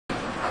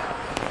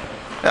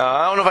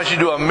I don't know if I should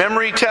do a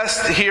memory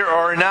test here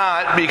or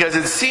not, because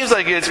it seems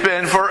like it's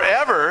been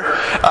forever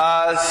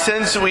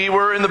since we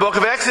were in the book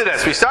of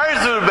Exodus. We started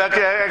through the book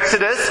of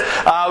Exodus.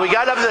 We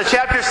got up to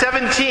chapter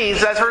 17,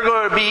 so that's where we're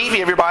going to be, if you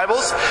have your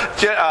Bibles.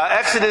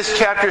 Exodus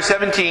chapter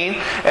 17.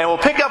 And we'll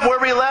pick up where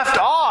we left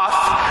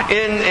off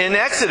in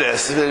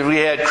Exodus. We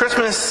had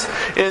Christmas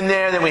in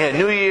there, then we had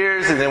New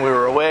Year's, and then we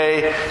were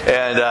away.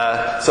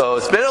 And so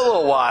it's been a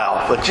little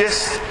while, but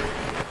just...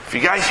 if you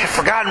guys have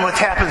forgotten what's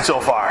happened so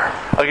far,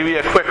 I'll give you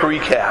a quick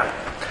recap.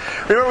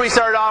 Remember, we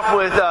started off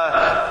with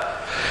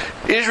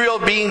Israel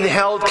being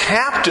held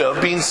captive,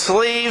 being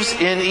slaves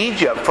in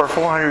Egypt for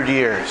 400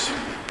 years.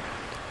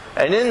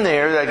 And in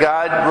there, that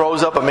God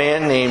rose up a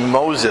man named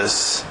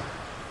Moses.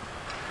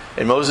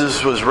 And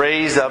Moses was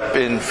raised up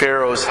in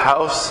Pharaoh's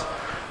house.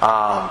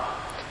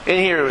 In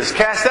here, he was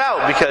cast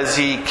out because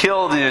he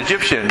killed an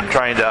Egyptian,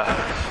 trying to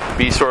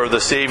be sort of the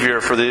savior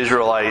for the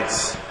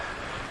Israelites.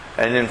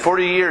 And in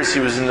 40 years,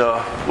 he was in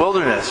the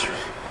wilderness,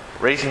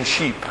 raising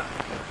sheep.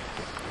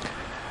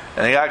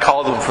 And God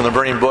called him from the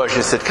burning bush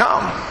and said,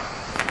 "Come,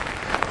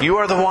 you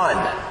are the one."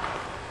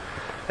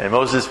 And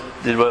Moses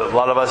did what a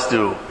lot of us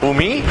do. "Who,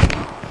 me?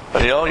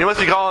 You must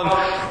be calling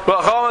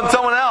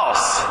someone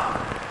else."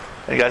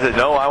 And God said,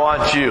 "No, I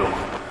want you,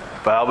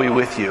 but I'll be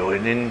with you."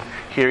 And then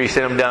here he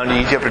sent him down to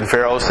Egypt, and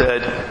Pharaoh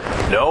said,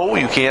 "No,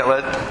 you can't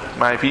let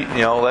my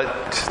people,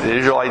 let the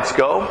Israelites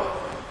go."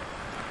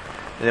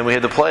 And then we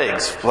had the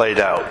plagues played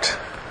out.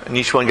 And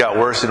each one got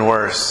worse and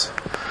worse.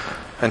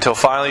 Until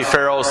finally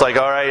Pharaoh's like,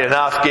 "All right,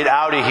 enough, get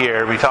out of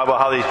here." We talk about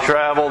how they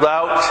traveled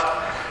out.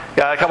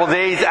 Got a couple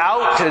days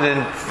out, and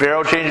then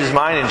Pharaoh changed his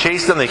mind and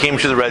chased them. They came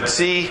to the Red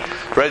Sea.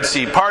 Red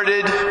Sea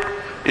parted.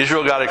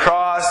 Israel got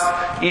across.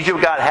 Egypt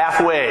got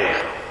halfway.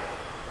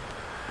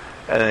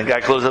 And then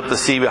God closed up the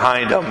sea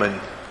behind them.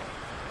 And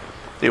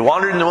they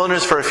wandered in the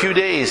wilderness for a few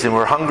days and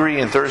were hungry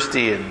and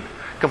thirsty and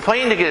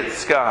complained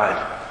against God.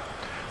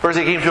 First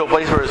they came to a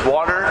place where there was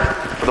water,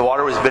 but the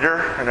water was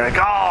bitter. And they're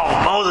like,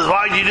 "Oh, Moses,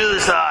 why did you do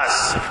this to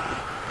us?"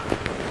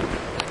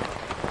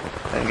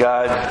 And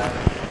God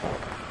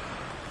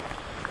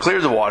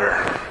cleared the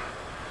water.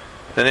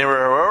 Then they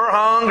were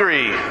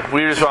hungry.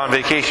 We were just on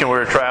vacation, we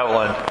were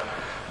traveling.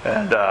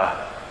 And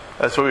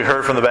that's what we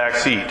heard from the back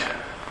seat.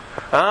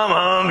 "I'm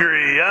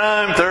hungry,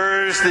 I'm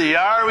thirsty,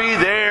 are we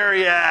there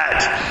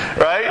yet?"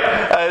 Right?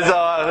 And so,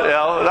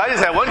 I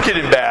just had one kid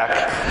in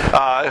back.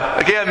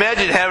 I can't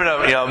imagine having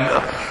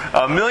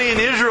a million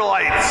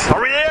Israelites.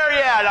 "Are we there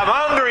yet? I'm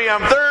hungry,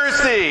 I'm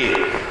thirsty."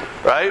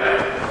 Right?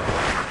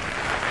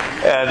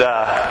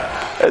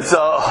 And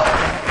so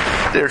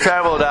they're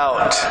traveled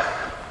out.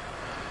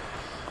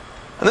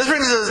 And this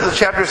brings us to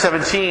chapter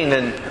 17,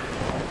 and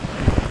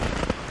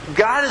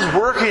God is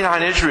working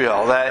on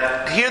Israel.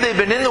 That here they've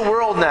been in the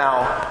world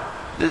now.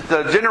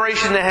 The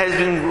generation that has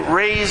been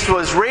raised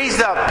was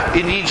raised up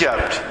in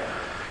Egypt.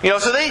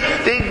 So they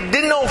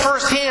didn't know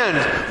firsthand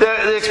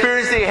the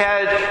experience they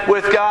had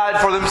with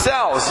God for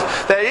themselves.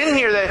 That in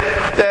here,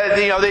 that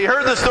they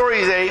heard the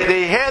stories,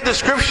 they had the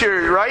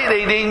scripture, right?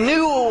 They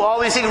knew all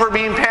these things were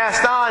being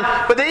passed on,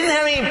 but they didn't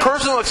have any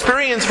personal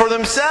experience for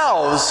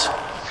themselves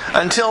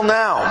until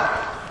now.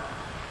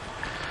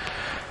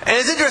 And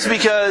it's interesting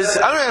because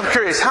I'm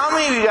curious, how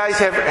many of you guys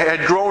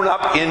had grown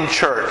up in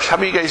church? How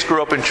many of you guys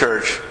grew up in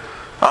church?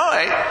 All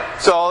right.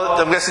 So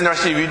I'm guessing the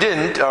rest of you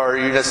didn't, or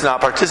you're just not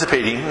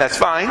participating. That's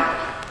fine.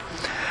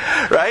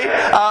 Right?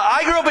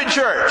 I grew up in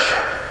church.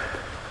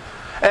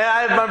 And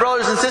I have my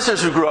brothers and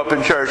sisters who grew up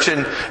in church.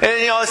 And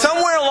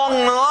somewhere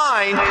along the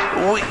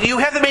line, you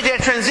have to make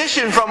that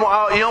transition from,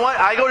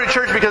 I go to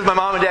church because my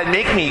mom and dad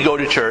make me go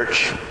to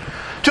church,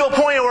 to a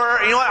point where,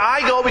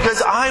 I go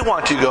because I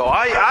want to go.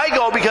 I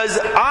go because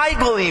I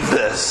believe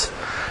this.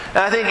 And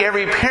I think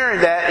every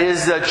parent, that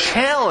is a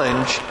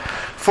challenge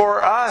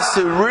for us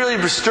to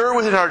really stir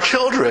within our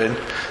children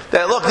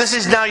that, look, this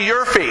is now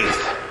your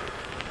faith.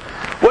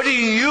 What do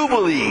you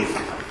believe?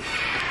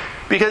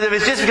 Because if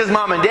it's just because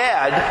mom and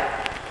dad,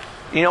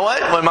 you know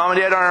what? When mom and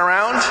dad aren't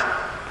around,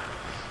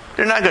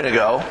 they're not going to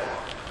go.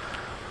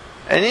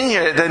 And in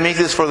here, they make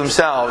this for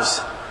themselves.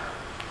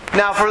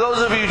 Now, for those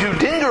of you who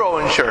didn't grow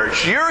in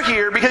church, you're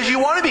here because you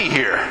want to be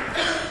here.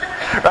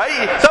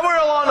 Right? Somewhere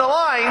along the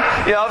line,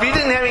 if you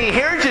didn't have any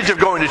heritage of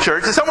going to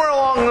church, and somewhere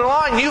along the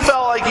line you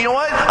felt like, I'm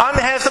going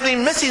to have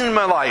something missing in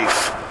my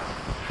life.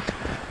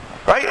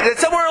 Right? That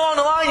somewhere along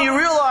the line you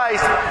realize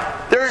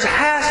there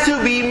has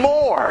to be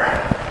more.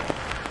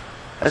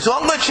 And so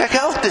I'm going to check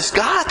out this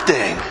God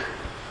thing.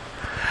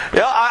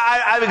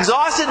 I've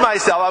exhausted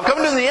myself. I've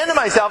come to the end of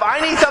myself. I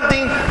need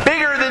something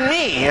bigger than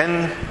me.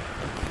 And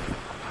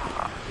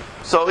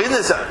so in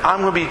this,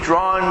 I'm going to be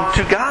drawn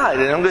to God,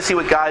 and I'm going to see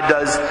what God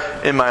does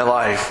in my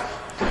life.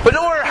 But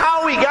no matter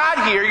how we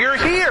got here, you're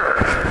here.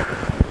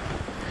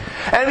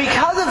 And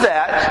because of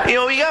that,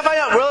 we got to find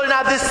out whether or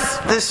not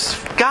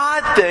this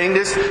God God thing,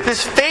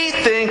 this faith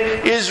thing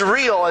is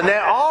real. And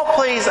that all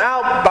plays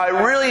out by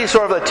really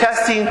sort of a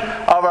testing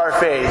of our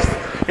faith.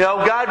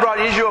 God brought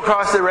Israel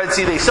across the Red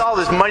Sea. They saw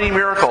this mighty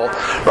miracle.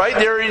 Right?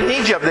 They were in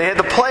Egypt. They had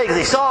the plagues.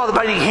 They saw the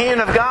mighty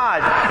hand of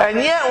God. And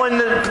yet when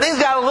things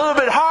got a little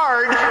bit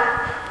hard,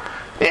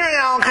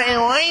 they're all kind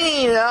of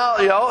whiny,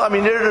 I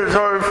mean, they're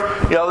sort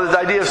of, this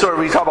idea of sort of,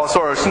 we talk about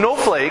sort of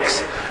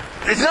snowflakes.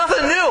 It's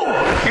nothing new.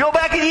 You go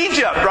back in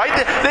Egypt, right?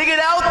 They get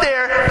out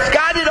there.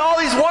 God did all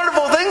these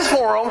wonderful things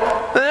for them.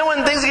 And then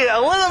when things get a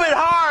little bit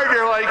hard,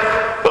 they're like,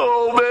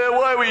 oh man,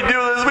 why we do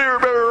this? We were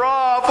better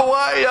off.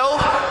 Why,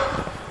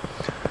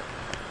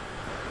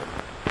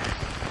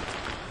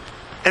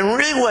 And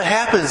really what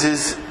happens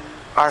is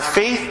our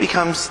faith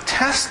becomes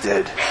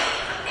tested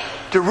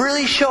to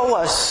really show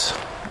us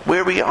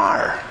where we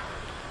are.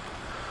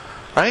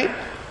 Right?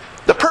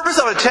 The purpose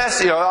of a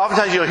test,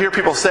 oftentimes you'll hear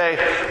people say,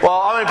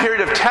 well, I'm in a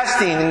period of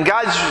testing and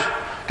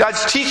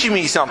God's teaching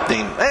me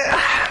something.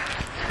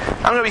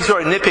 I'm going to be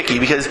sort of nitpicky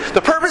because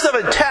the purpose of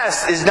a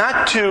test is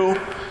not to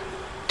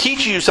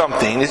teach you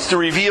something. It's to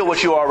reveal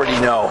what you already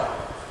know.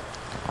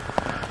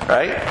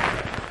 Right?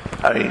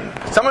 I mean,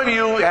 some of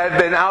you have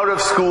been out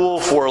of school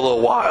for a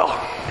little while.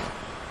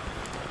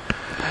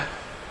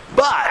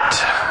 But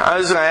I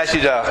was going to ask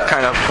you to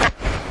kind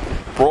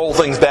of roll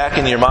things back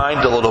in your mind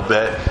a little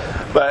bit.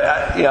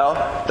 But,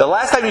 the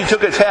last time you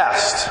took a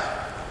test,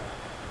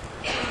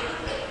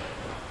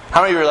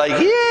 how many of you were like,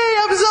 yay,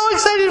 I'm so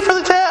excited for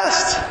the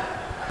test?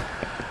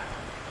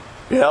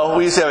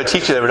 We used to have a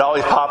teacher that would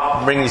always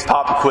bring these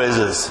pop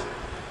quizzes.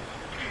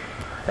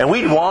 And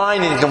we'd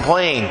whine and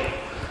complain,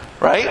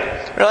 right?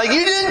 We're like,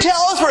 you didn't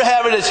tell us we're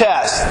having a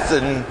test.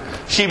 And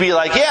she'd be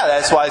like, yeah,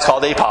 that's why it's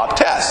called a pop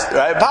test,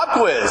 right? Pop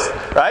quiz,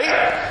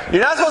 right?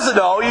 You're not supposed to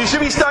know. You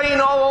should be studying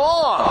all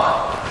along,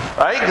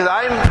 right? Because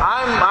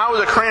I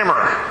was a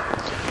crammer,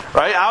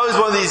 right? I was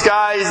one of these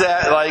guys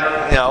that,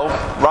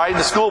 ride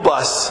the school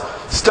bus,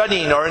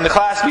 studying, or in the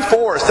class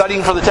before,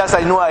 studying for the test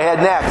I knew I had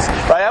next,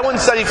 right? I wouldn't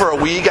study for a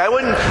week. I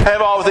wouldn't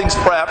have all the things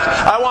prepped.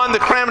 I wanted to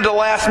cram to the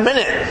last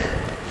minute.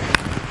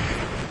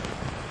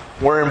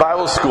 We're in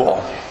Bible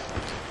school.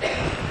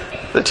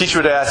 The teacher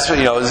would ask,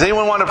 does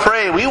anyone want to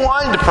pray? We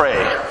wanted to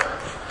pray.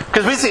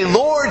 Because we'd say,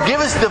 Lord, give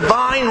us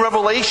divine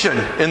revelation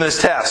in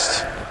this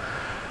test.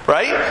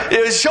 Right? It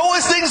would show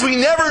us things we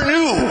never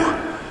knew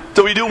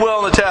so we do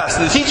well in the test.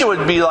 And the teacher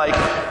would be like,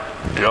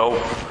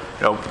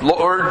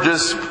 Lord,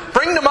 just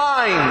bring to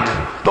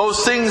mind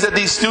those things that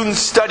these students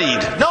studied.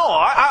 No,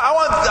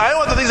 I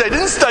want the things I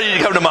didn't study to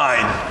come to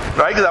mind.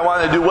 Right? Because I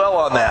wanted to do well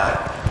on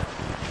that.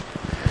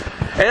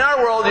 In our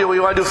world, we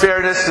want to do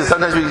fairness, because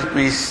sometimes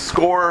we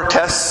score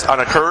tests on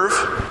a curve.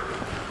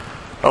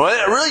 Well,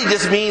 it really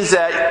just means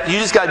that you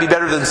just got to be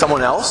better than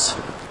someone else.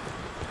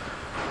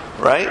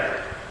 Right?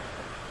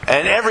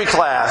 And every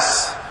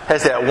class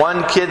has that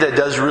one kid that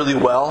does really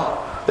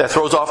well, that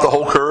throws off the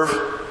whole curve,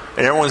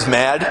 and everyone's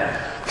mad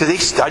because they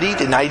studied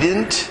and I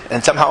didn't,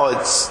 and somehow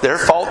it's their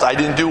fault I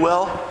didn't do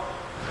well.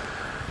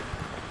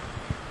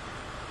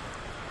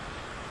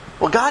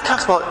 Well, God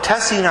talks about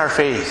testing our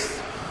faith.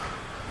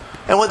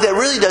 And what that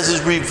really does is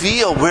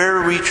reveal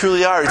where we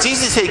truly are. It's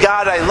easy to say,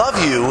 God, I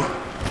love you,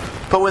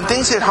 but when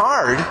things get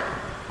hard,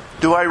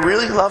 do I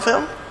really love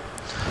Him?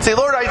 Say,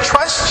 Lord, I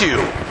trust you.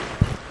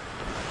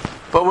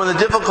 But when the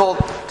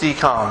difficulty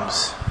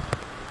comes,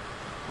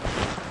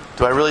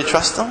 do I really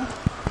trust Him?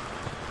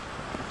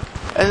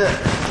 And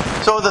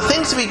so the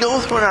things we go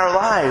through in our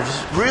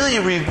lives really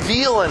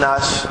reveal in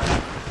us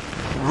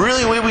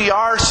really where we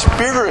are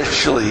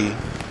spiritually.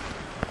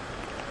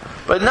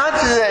 But not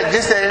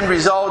just the end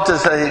result to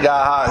say,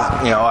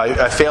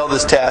 I failed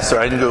this test or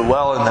I didn't do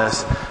well in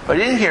this. But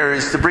in here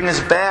is to bring us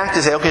back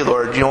to say, okay,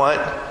 Lord, you know what?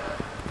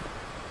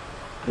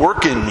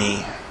 Work in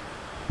me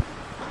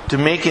to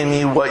make in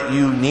me what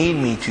you need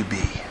me to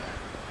be.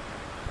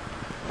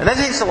 And that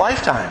takes a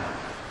lifetime.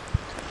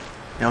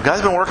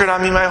 God's been working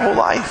on me my whole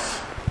life.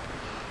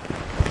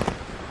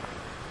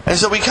 And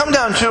so we come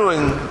down to,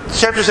 and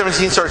chapter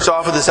 17 starts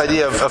off with this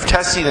idea of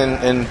testing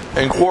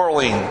and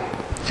quarreling.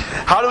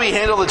 How do we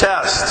handle the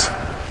test?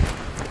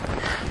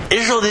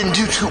 Israel didn't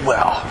do too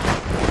well.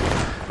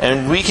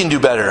 And we can do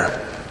better.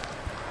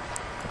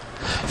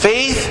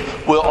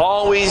 Faith will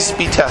always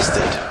be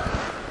tested.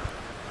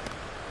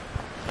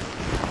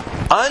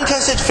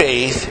 Untested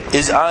faith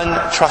is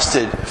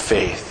untrusted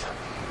faith.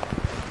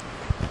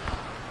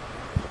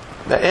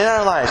 That in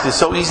our lives, it's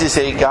so easy to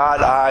say,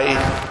 God, I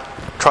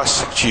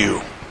trust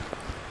you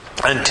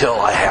until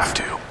I have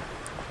to.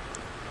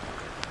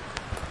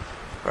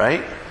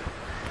 Right?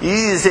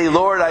 Easy to say,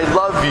 Lord, I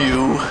love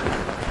you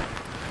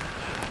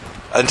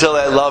until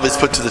that love is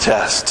put to the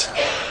test.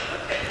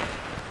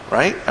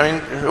 Right? I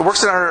mean, it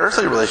works in our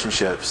earthly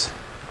relationships.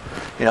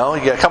 You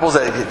got couples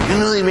that get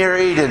newly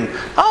married and,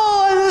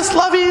 I just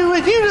love you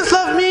and you just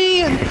love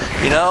me and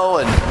you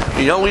don't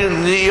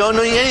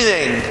need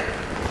anything.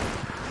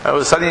 I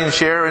was Sonny and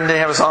Cher, and they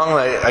have a song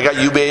like, I got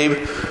you,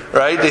 babe.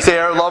 Right? They say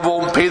our love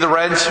won't pay the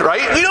rent.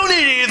 Right? We don't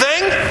need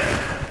anything.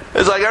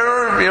 It's like I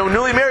remember,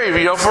 newly married,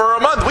 for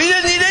a month. We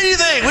didn't need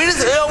anything. We're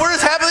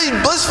just happily,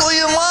 blissfully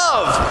in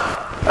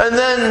And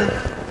then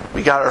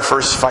we got our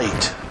first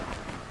fight.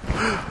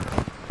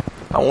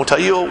 I won't tell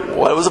you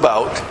what it was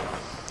about,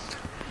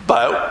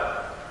 but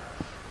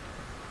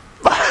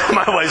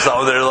my wife's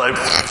out there like,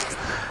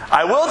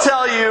 I will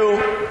tell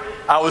you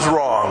I was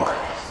wrong.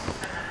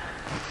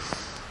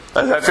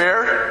 Is that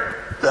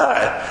fair? All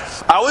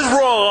right. I was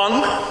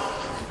wrong.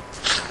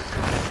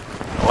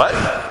 What?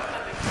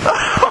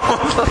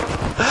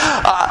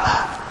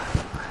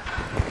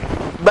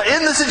 But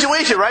in the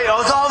situation, right?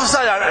 All of a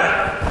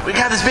sudden, we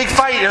got this big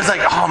fight, and it was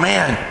like, oh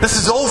man, this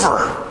is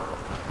over.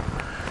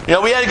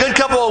 We had a good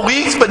couple of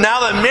weeks, but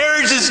now the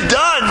marriage is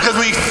done because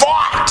we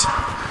fought.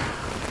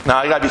 Now,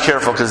 I got to be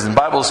careful because in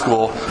Bible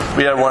school,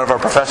 we had one of our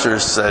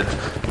professors said,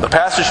 the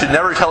pastor should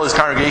never tell his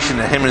congregation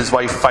that him and his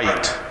wife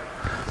fight.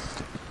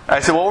 And I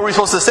said, well, what were we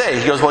supposed to say?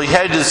 He goes, well, you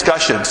had a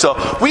discussion. So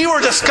we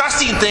were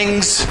discussing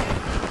things,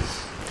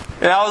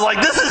 and I was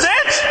like, this is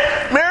it!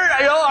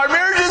 Our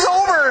marriage is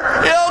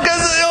over!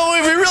 Because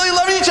if we really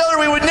loved each other,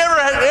 we would never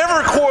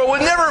ever quarrel,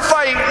 would never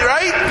fight,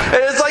 right?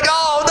 And it's like,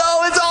 oh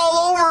no, it's all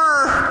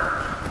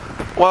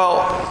over!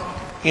 Well,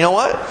 you know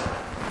what?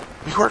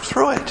 We worked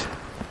through it.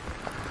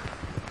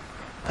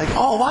 Like,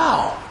 oh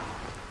wow.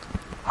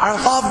 Our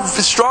love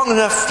is strong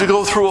enough to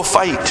go through a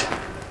fight.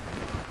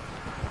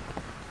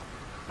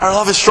 Our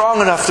love is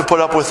strong enough to put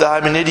up with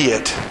I'm an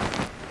idiot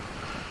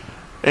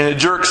and a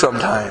jerk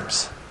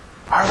sometimes.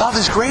 Our love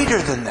is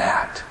greater than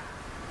that.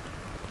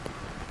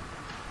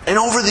 And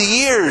over the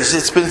years,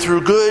 it's been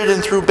through good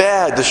and through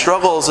bad, the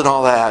struggles and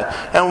all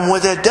that. And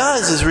what that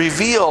does is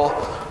reveal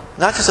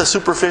not just a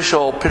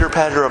superficial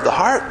pitter-patter of the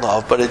heart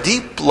love, but a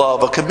deep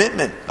love, a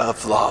commitment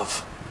of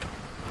love.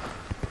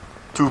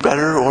 Through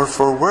better or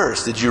for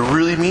worse. Did you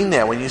really mean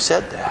that when you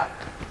said that?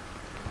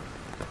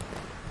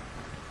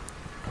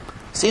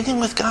 Same thing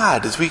with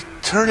God. As we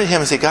turn to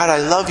Him and say, God, I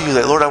love you.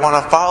 That Lord, I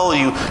want to follow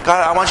you.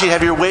 God, I want you to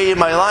have your way in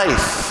my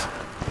life.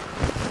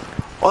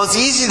 Well, it's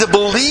easy to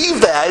believe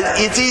that.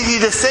 It's easy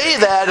to say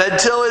that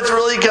until it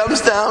really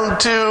comes down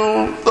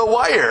to the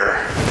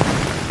wire.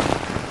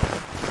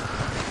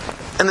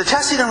 And the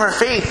testing of our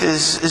faith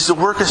is to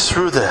work us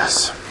through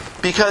this.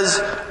 Because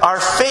our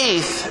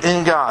faith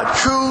in God,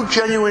 true,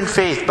 genuine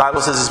faith, the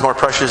Bible says, is more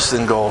precious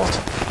than gold.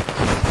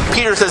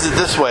 Peter says it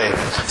this way.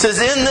 It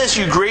says, in this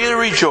you greatly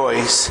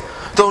rejoice,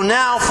 though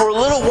now for a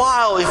little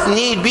while, if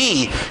need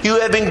be, you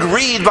have been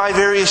grieved by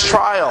various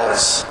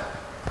trials.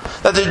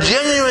 That the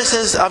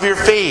genuineness of your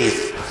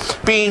faith,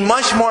 being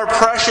much more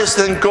precious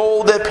than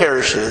gold that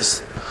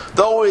perishes,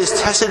 though it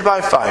is tested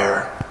by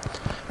fire,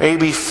 may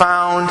be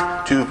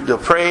found to the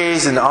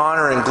praise and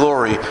honor and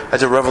glory at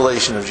the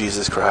revelation of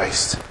Jesus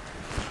Christ.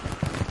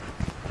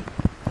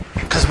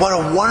 Because what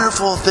a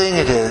wonderful thing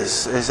it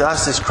is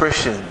us as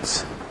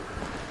Christians,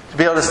 to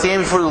be able to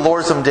stand before the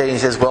Lord someday and He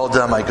says, well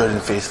done, my good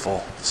and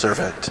faithful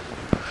servant.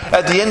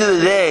 At the end of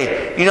the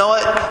day, you know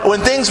what?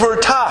 When things were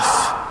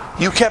tough,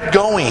 you kept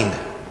going.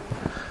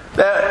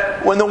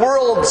 That when the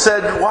world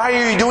said, why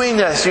are you doing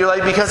this? You're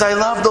like, because I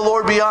love the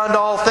Lord beyond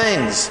all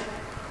things.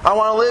 I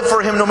want to live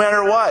for Him no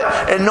matter what.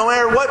 And no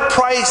matter what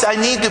price I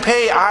need to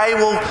pay, I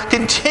will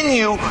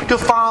continue to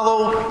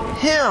follow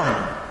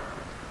Him.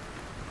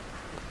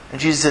 And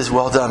Jesus says,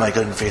 well done, my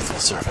good and faithful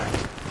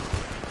servant.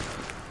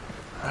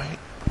 Right?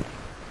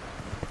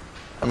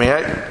 I mean,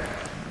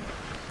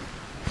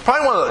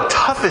 probably one of the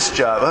toughest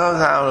jobs, I don't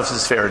know if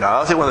this is fair or not,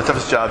 I'll say one of the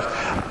toughest jobs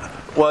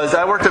was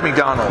I worked at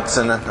McDonald's,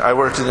 and I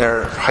worked in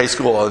their high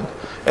school,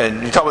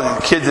 and you talk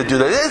about the kids that do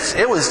that.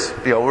 It was,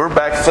 we're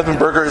back flipping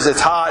burgers,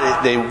 it's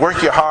hot, they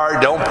work you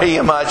hard, don't pay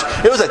you much.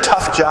 It was a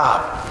tough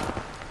job.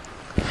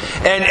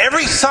 And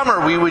every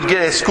summer we would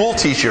get a school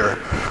teacher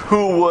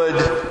who would,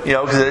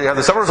 because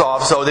the summer's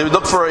off, so they would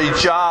look for a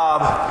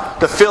job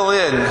to fill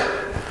in.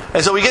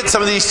 And so we get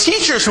some of these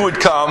teachers who would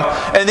come,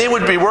 and they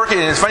would be working,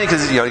 and it's funny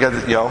because,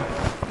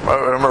 I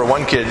remember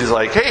one kid is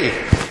like, hey,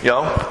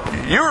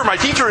 you were my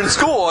teacher in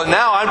school, and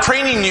now I'm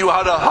training you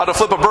how to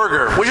flip a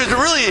burger, which is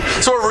really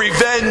sort of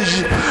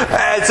revenge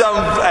at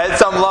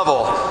some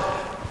level.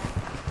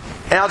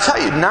 And I'll tell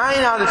you, 9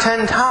 out of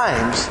 10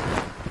 times,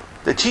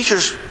 the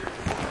teachers,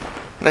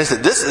 and I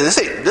said,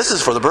 this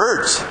is for the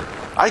birds.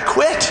 I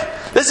quit.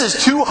 This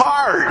is too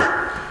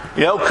hard.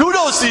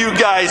 Kudos to you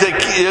guys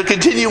that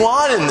continue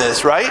on in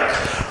this, right?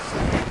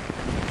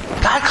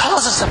 God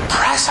calls us to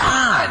press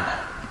on,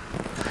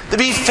 to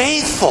be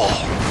faithful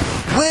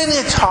when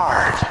it's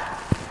hard.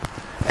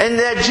 And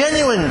that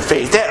genuine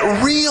faith,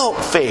 that real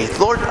faith.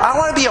 Lord, I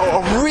want to be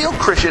a real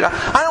Christian.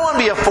 I don't want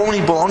to be a phony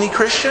baloney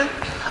Christian.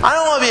 I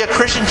don't want to be a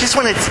Christian just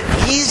when it's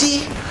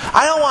easy.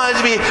 I don't want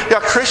to be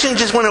a Christian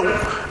just when it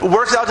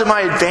works out to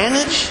my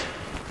advantage.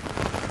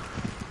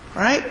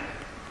 Right?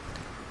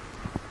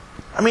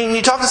 I mean,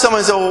 you talk to someone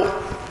and say,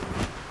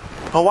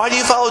 well, why do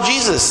you follow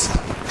Jesus?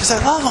 Because I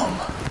love Him.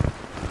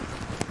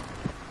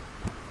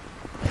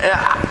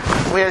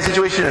 And we had a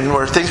situation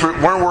where things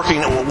weren't working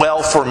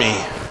well for me.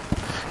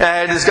 And I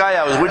had this guy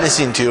I was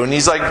witnessing to, and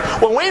he's like,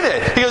 well, wait a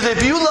minute. He goes,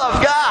 if you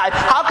love God,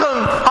 how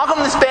come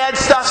this bad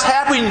stuff's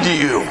happening to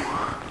you?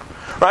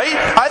 Right?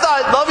 I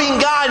thought loving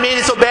God made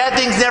it so bad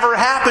things never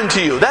happen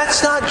to you.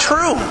 That's not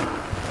true.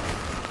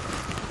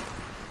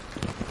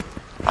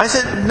 I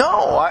said,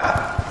 no.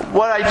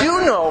 What I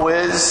do know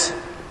is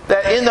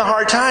that in the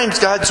hard times,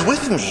 God's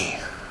with me.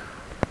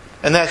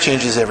 And that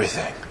changes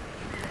everything.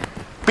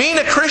 Being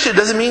a Christian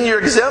doesn't mean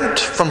you're exempt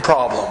from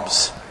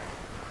problems.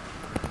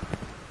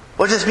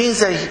 What it just means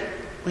that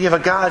we have a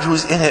God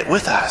who's in it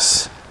with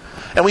us.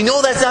 And we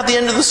know that's not the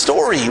end of the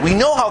story. We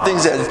know how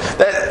things end.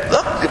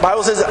 Look, the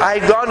Bible says,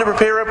 I've gone to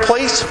prepare a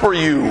place for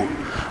you.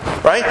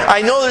 Right?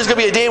 I know there's going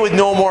to be a day with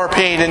no more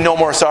pain and no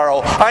more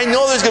sorrow. I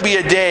know there's going to be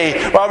a day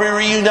where I'll be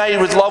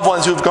reunited with loved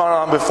ones who've gone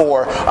on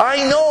before.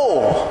 I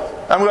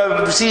know I'm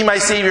going to see my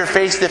Savior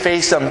face to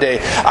face someday.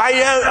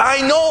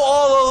 I know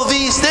all of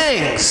these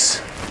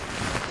things.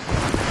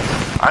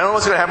 I don't know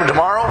what's going to happen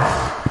tomorrow.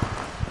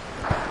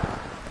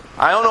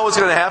 I don't know what's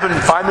going to happen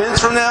 5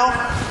 minutes from now.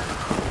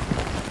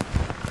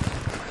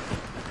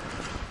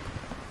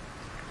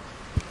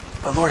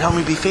 But Lord, help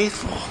me be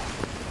faithful.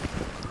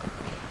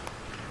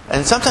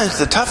 And sometimes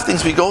the tough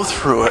things we go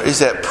through is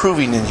that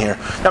proving in here.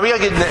 Now we got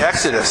to get into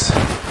Exodus.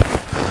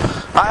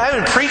 I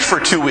haven't preached for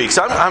 2 weeks.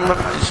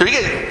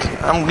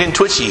 I'm getting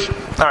twitchy.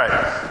 All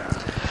right.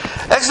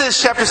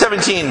 Exodus chapter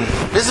 17.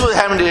 This is what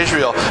happened to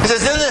Israel. It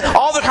says, Then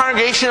all the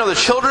congregation of the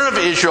children of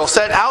Israel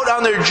set out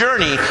on their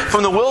journey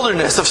from the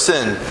wilderness of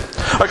Sin,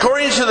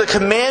 according to the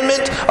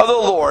commandment of the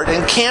Lord,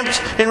 and camped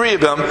in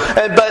Rehoboam,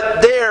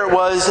 but there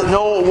was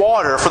no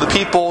water for the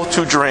people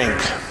to drink.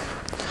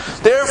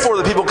 Therefore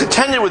the people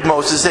contended with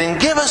Moses, saying,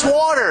 Give us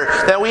water,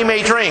 that we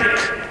may drink.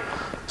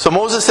 So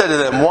Moses said to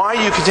them, Why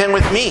do you contend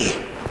with me?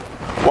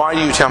 Why do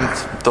you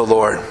tempt the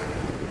Lord?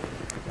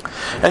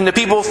 And the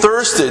people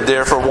thirsted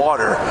there for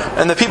water.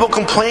 And the people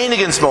complained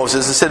against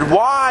Moses and said,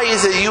 Why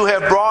is it you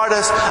have brought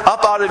us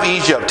up out of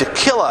Egypt to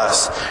kill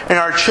us and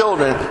our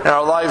children and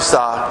our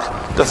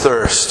livestock to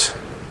thirst?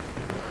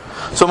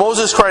 So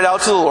Moses cried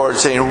out to the Lord,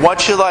 saying,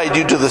 What shall I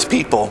do to this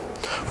people?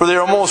 For they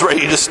are almost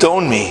ready to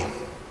stone me.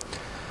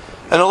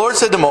 And the Lord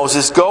said to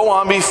Moses, Go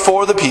on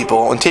before the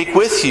people, and take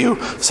with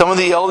you some of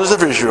the elders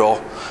of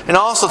Israel, and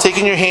also take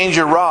in your hand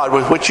your rod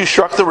with which you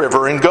struck the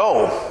river, and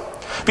go.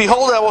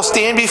 Behold, I will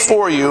stand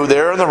before you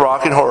there on the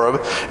rock in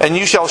Horeb, and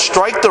you shall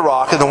strike the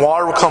rock, and the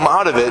water will come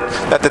out of it,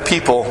 that the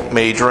people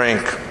may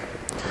drink.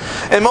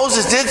 And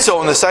Moses did so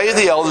in the sight of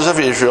the elders of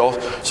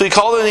Israel. So he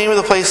called the name of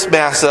the place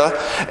Massah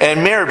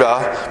and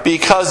Meribah,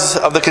 because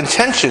of the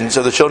contentions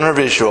of the children of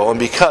Israel, and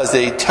because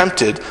they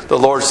tempted the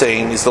Lord,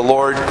 saying, Is the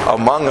Lord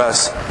among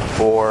us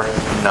or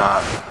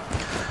not?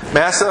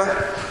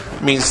 Massah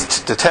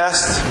means to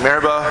test.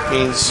 Meribah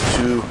means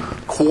to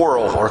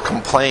quarrel or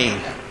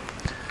complain.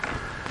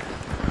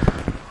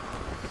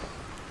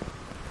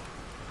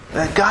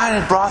 That God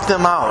had brought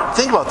them out.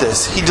 Think about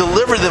this. He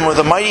delivered them with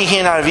a mighty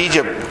hand out of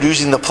Egypt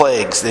using the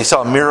plagues. They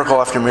saw miracle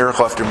after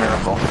miracle after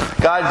miracle.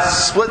 God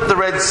split the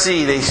Red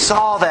Sea. They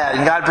saw that,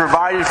 and God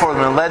provided for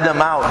them and led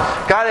them out.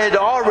 God had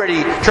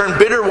already turned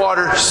bitter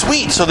water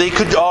sweet so they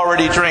could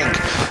already drink.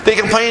 They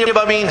complained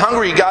about being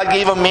hungry. God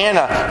gave them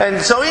manna.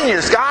 And so in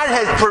this, God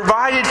has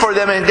provided for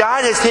them, and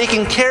God has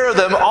taken care of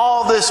them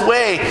all this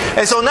way.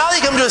 And so now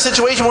they come to a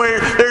situation where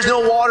there's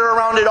no water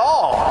around at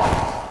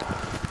all.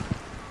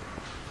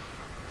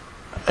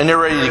 And they're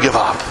ready to give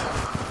up.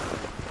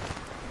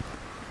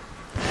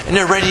 And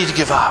they're ready to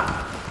give up.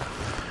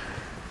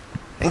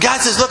 And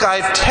God says, Look,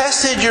 I've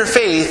tested your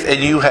faith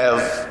and you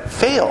have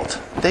failed.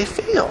 They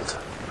failed.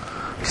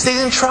 Because they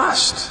didn't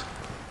trust.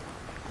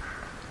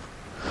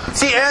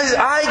 See, as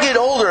I get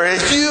older,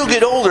 as you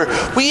get older,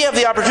 we have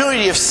the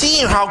opportunity of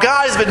seeing how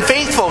God has been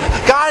faithful.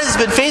 God has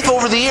been faithful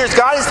over the years.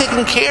 God has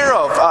taken care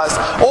of us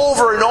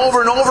over and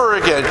over and over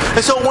again.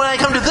 And so when I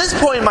come to this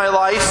point in my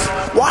life,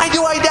 why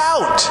do I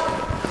doubt?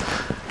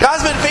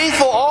 God's been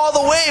faithful all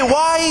the way.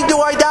 Why do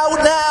I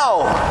doubt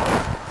now?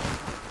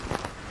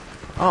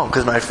 Oh,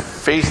 because my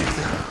faith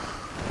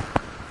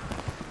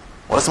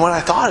wasn't what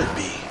I thought it'd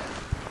be.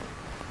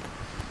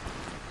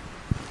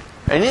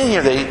 And in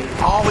here, they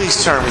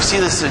always turn. We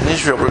see this in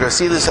Israel. We're going to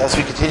see this as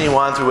we continue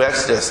on through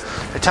Exodus.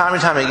 Time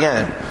and time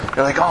again,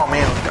 they're like, oh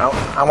man,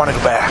 I want to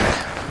go back.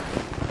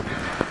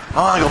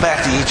 I want to go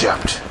back to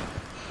Egypt.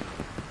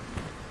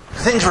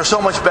 Things were so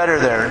much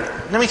better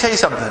there. Let me tell you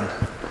something.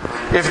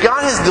 If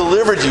God has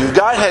delivered you,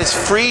 God has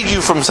freed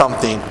you from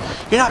something,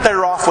 you're not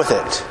better off with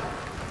it.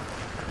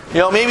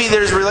 You know, maybe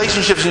there's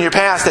relationships in your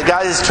past that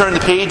God has turned the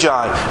page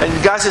on, and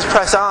God says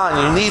press on,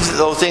 and you leave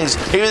those things.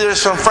 Maybe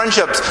there's some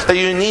friendships that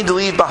you need to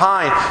leave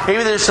behind.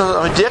 Maybe there's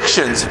some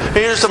addictions.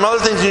 Maybe there's some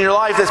other things in your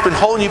life that's been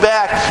holding you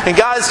back, and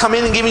God has come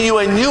in and given you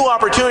a new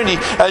opportunity,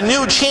 a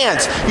new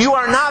chance. You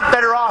are not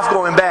better off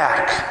going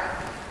back.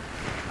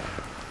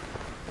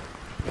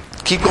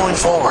 Keep going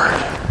forward.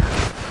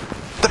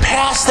 To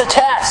pass the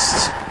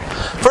test.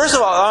 First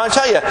of all, I want to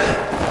tell you,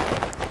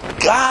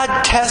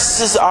 God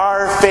tests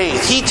our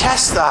faith. He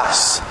tests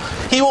us.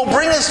 He will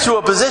bring us to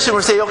a position where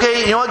we say,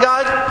 okay, you know what,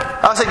 God?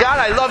 I'll say, God,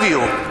 I love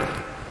you.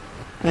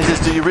 And He says,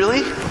 do you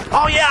really?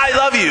 Oh yeah, I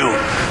love you.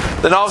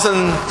 Then all of a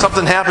sudden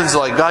something happens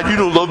like, God, you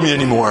don't love me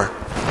anymore.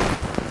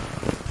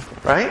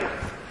 Right?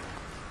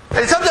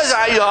 And sometimes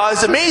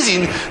it's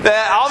amazing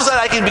that all of a sudden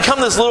I can become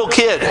this little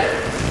kid.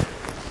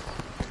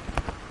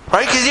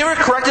 Right? Because you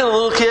ever corrected a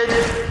little kid?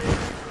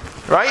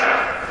 Right?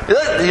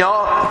 You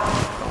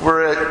know,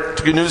 we're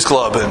at Good News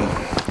Club and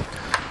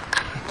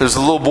there's a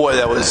little boy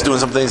that was doing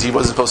some things he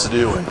wasn't supposed to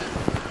do. And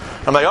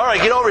I'm like, all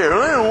right, get over here.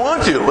 I don't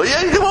want to. Well,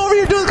 yeah, come over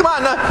here, do it. Come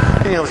on.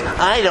 And he goes,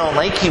 I don't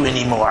like you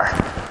anymore.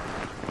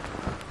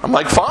 I'm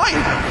like, fine,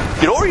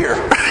 get over here.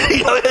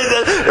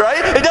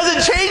 Right? It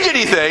doesn't change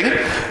anything.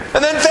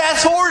 And then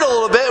fast forward a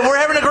little bit and we're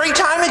having a great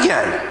time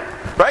again.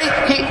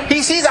 Right?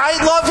 He sees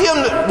I love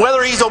him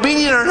whether he's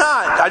obedient or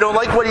not. I don't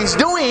like what he's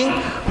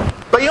doing.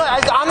 But you know,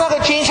 I'm not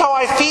going to change how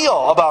I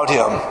feel about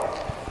him.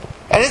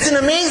 And it's an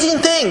amazing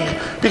thing.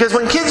 Because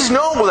when kids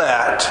know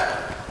that,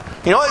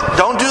 you know what?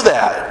 Don't do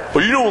that.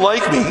 Well, you don't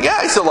like me. Yeah,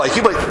 I still like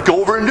you, but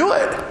go over and do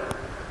it.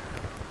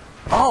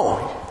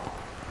 Oh.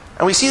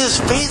 And we see this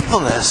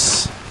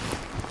faithfulness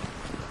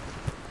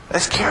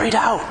that's carried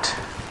out.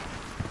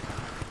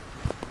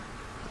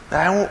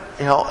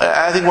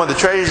 I think one of the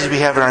tragedies we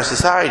have in our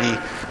society,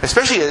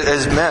 especially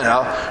as men,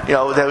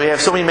 that we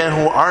have so many men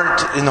who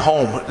aren't in the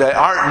home, that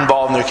aren't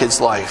involved in their kids'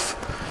 life.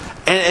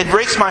 And it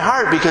breaks my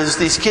heart because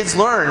these kids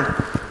learn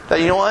that,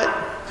 you know what?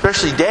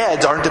 Especially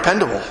dads aren't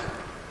dependable.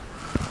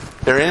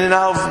 They're in and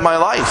out of my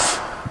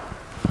life.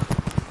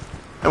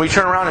 And we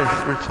turn around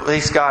and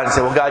replace God and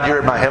say, well, God,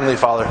 you're my Heavenly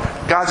Father.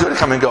 God's going to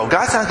come and go.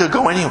 God's not going to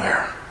go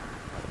anywhere.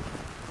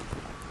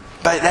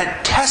 But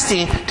that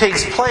testing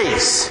takes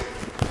place.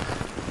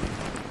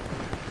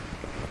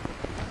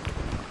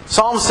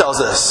 Psalms tells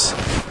us,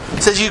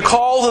 it says, you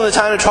called in the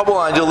time of trouble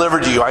and I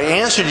delivered you. I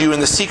answered you in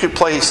the secret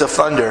place of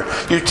thunder.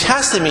 You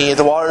tested me at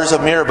the waters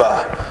of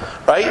Meribah.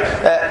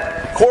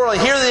 Right? Quarreling.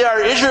 Here they are.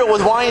 Israel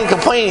was whining and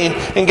complaining.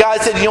 And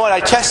God said, you know what?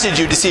 I tested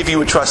you to see if you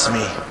would trust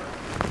me.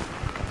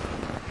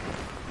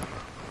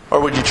 Or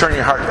would you turn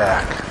your heart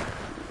back?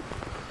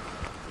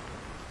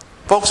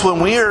 Folks, when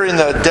we are in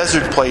the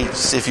desert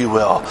place, if you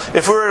will,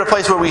 if we're in a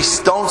place where we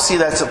don't see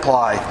that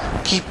supply,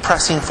 keep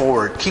pressing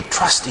forward. Keep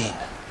trusting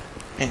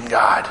in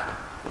God.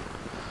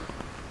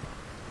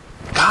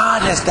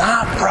 God has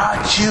not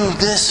brought you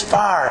this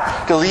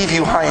far to leave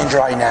you high and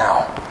dry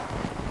now.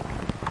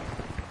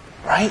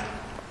 Right?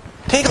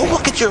 Take a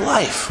look at your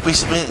life.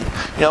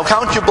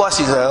 Count your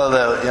blessings. I love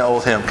that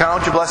old hymn.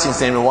 Count your blessings,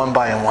 name them one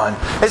by one.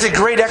 It's a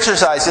great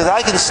exercise because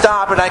I can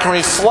stop and I can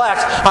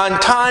reflect on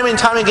time and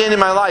time again in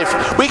my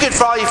life. We could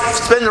probably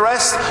spend the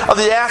rest of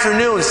the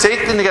afternoon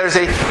sitting together and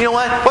say, you know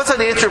what? What's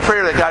an answered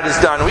prayer that God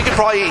has done? We could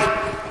probably,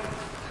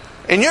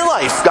 in your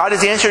life, God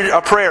has answered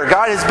a prayer.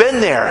 God has been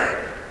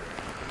there.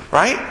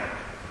 Right?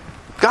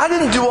 God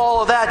didn't do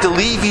all of that to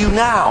leave you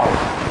now.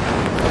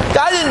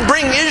 God didn't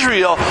bring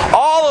Israel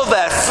all of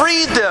that,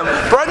 freed them,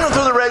 brought them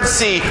through the Red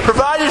Sea,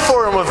 provided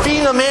for them with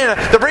feeding them manna,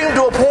 to bring them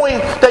to a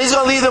point that He's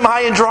going to leave them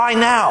high and dry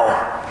now.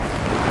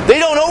 They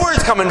don't know where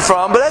it's coming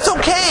from, but that's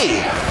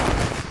okay.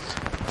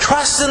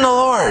 Trust in the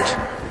Lord.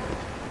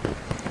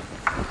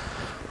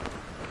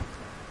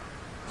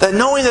 That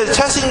knowing that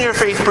testing your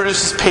faith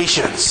produces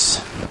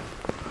patience.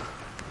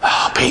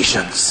 Oh,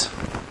 patience.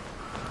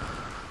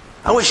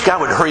 I wish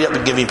God would hurry up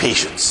and give me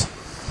patience.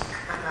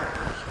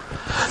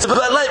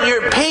 But let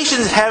your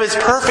patience have its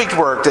perfect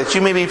work, that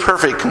you may be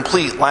perfect,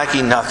 complete,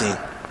 lacking nothing.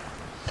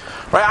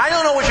 Right? I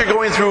don't know what you're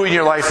going through in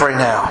your life right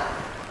now.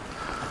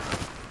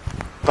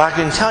 But I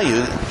can tell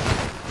you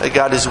that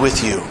God is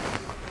with you.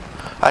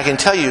 I can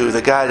tell you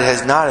that God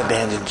has not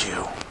abandoned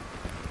you.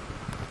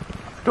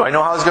 Do I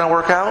know how it's going to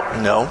work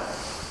out? No.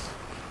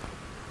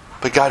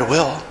 But God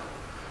will.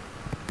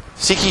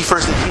 Seek ye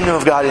first the kingdom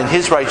of God and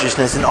His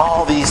righteousness, and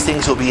all these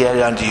things will be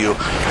added unto you.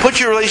 Put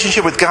your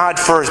relationship with God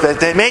first, but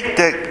they make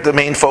the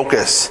main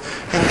focus.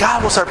 And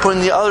God will start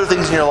putting the other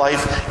things in your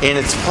life in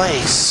its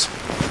place.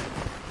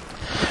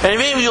 And if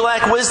any of you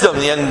lack wisdom,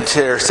 the end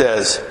there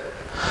says,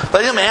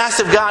 let him ask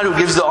of God who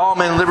gives to all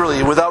men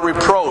liberally without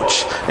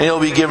reproach, and it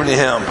will be given to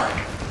him.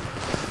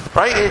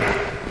 Right?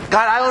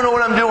 God, I don't know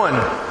what I'm doing.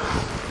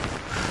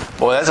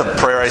 Boy, that's a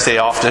prayer I say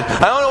often.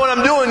 I don't know what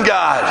I'm doing,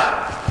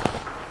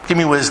 God. Give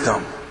me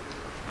wisdom.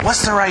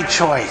 What's the right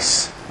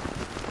choice?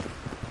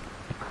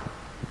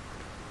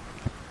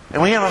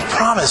 And we have a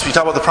promise. We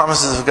talk about the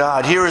promises of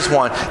God. Here is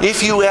one.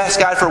 If you ask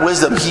God for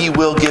wisdom, He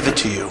will give it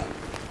to you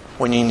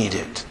when you need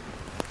it.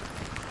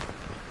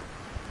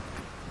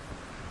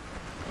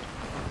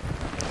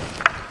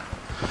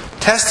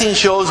 Testing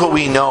shows what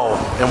we know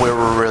and where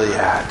we're really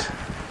at.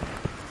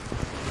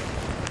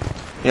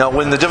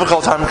 When the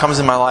difficult time comes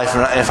in my life,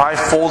 and if I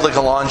fold like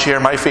a lawn chair,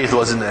 my faith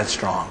wasn't that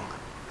strong.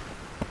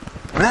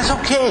 And that's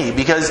okay,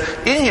 because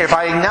in here, if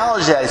I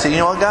acknowledge that, I say, you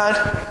know what, God?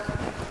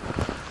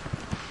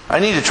 I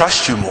need to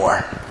trust you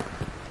more.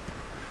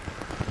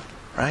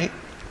 Right?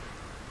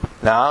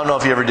 Now, I don't know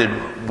if you ever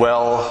did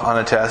well on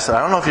a test. I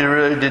don't know if you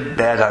really did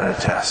bad on a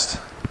test.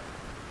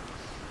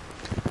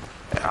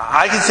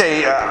 I can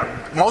say,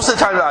 most of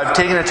the time I've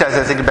taken a test,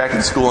 I think back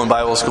in school and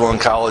Bible school and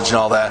college and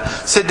all that.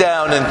 Sit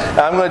down and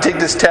I'm going to take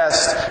this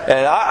test.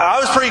 And I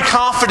was pretty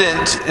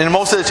confident in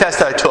most of the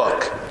tests I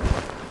took.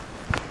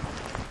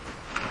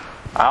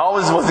 I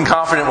always wasn't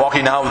confident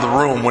walking out of the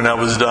room when I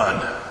was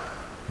done.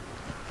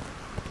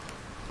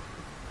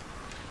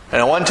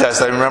 And on one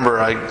test, I remember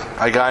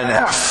I got an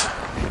F.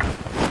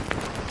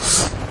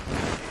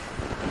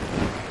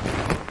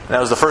 And that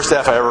was the first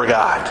F I ever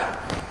got.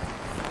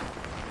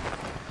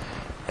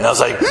 And I was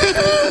like,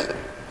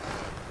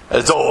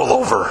 it's all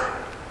over.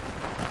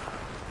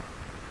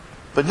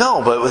 But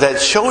no, but what that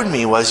showed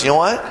me was, you know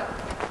what?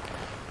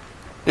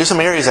 There's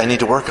some areas I need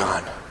to work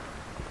on.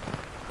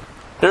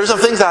 There's some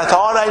things I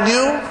thought I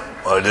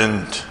knew, I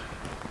didn't.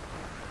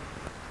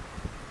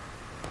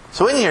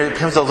 So in here, it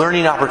becomes a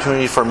learning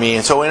opportunity for me.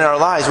 And so in our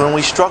lives, when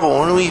we struggle,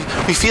 when we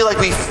feel like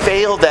we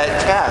failed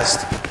that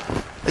test,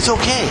 it's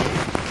okay.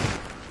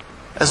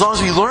 As long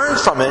as we learn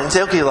from it and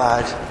say, okay,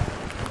 lad,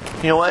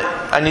 you know what?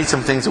 I need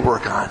some things to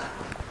work on.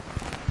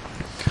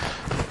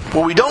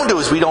 What we don't do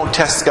is we don't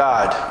test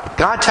God.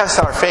 God tests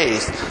our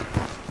faith,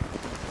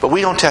 but we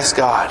don't test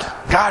God.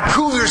 God,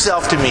 prove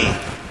yourself to me.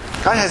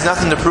 God has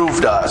nothing to prove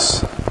to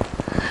us.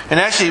 And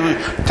actually,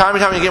 time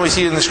and time again, we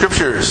see it in the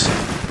Scriptures.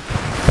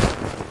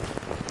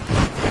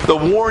 The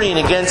warning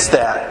against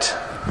that.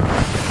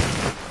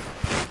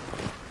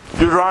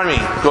 Deuteronomy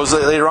goes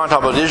later on to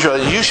talk about Israel.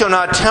 You shall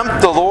not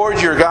tempt the Lord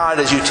your God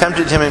as you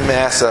tempted him in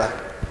Massa.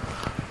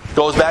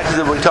 Goes back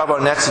to what we talked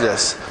about in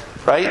Exodus.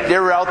 Right? They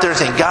were out there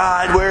saying,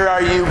 God, where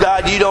are you?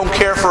 God, you don't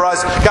care for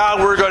us. God,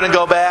 we're going to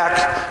go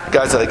back.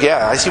 God's like,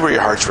 yeah, I see where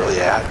your heart's really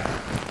at.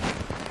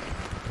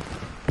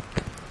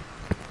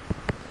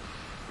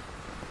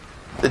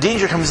 The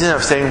danger comes in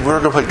of saying, we're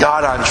going to put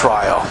God on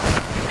trial.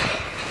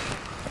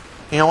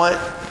 You know what?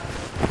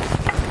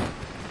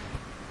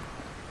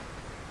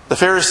 The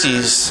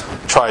Pharisees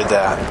tried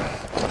that.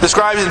 The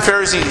scribes and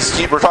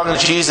Pharisees were talking to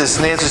Jesus,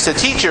 and the answer said,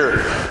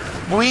 Teacher,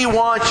 we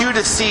want you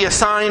to see a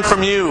sign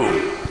from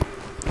you.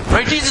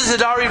 Right? Jesus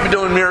had already been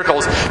doing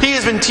miracles. He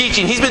has been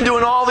teaching. He's been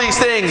doing all these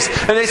things.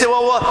 And they said,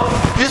 well,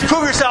 just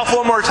prove yourself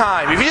one more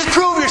time. If you just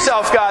prove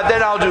yourself, God,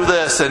 then I'll do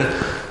this. And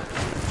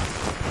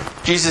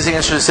Jesus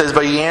answered and says,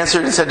 but he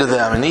answered and said to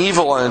them, an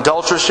evil and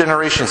adulterous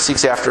generation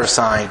seeks after a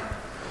sign.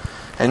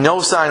 And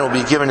no sign will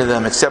be given to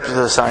them except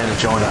the sign of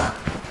Jonah.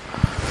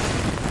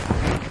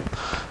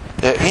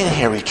 In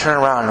here we turn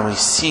around and we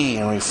see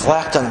and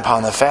reflect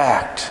upon the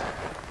fact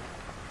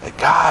that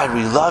God,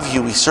 we love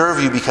you, we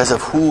serve you because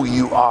of who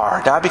you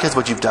are, not because of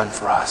what you've done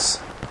for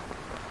us.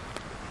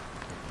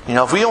 You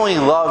know, if we only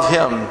love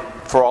him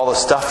for all the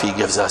stuff he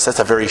gives us, that's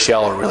a very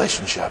shallow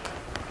relationship.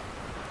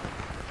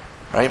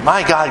 Right?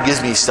 My God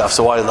gives me stuff,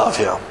 so I love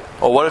him.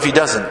 Well, what if he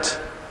doesn't?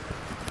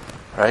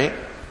 Right?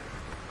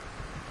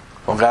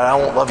 Well, God, I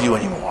won't love you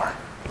anymore.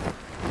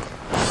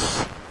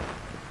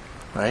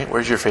 Right?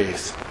 Where's your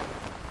faith?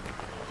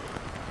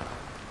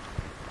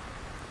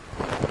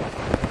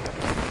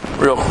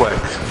 Real quick.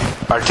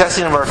 Our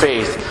testing of our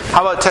faith.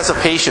 How about test of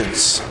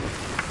patience?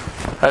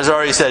 As I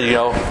already said,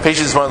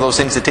 patience is one of those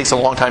things that takes a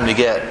long time to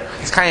get.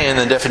 It's kind of in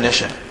the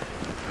definition.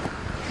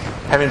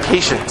 Having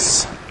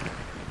patience.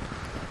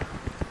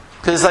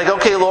 Because it's like,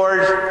 okay,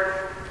 Lord,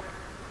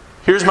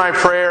 here's my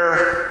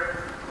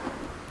prayer.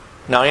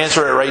 Now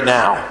answer it right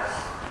now.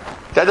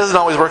 That doesn't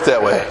always work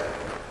that way.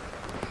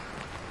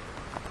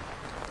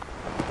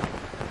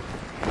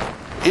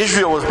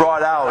 Israel was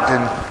brought out,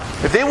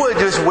 and if they would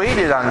have just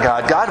waited on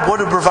God, God would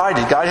have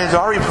provided. God has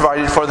already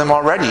provided for them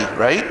already,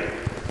 right?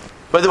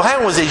 But what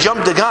happened was they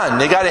jumped the gun.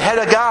 They got ahead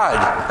of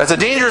God. That's a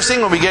dangerous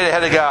thing when we get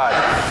ahead of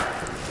God.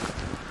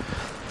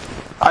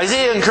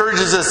 Isaiah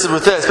encourages us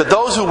with this, but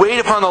those who wait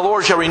upon the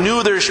Lord shall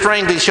renew their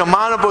strength. They shall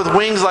mount up with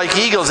wings like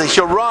eagles. They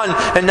shall run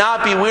and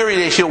not be weary.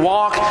 They shall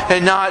walk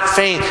and not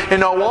faint.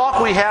 And the walk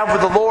we have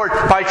with the Lord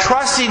by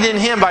trusting in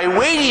him, by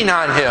waiting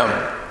on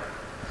him.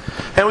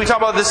 And we talk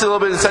about this a little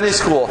bit in Sunday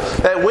school.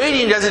 That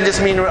waiting doesn't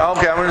just mean,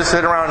 okay, I'm going to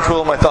sit around and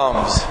twiddle my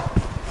thumbs.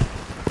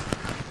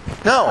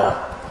 No.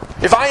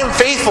 If I am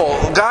faithful,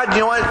 God,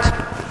 you know what?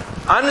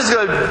 I'm just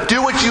going to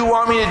do what you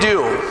want me to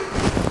do.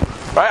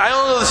 Right? I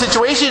don't know the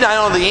situation. I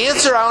don't know the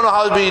answer. I don't know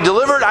how to be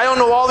delivered. I don't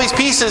know all these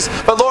pieces.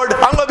 But Lord,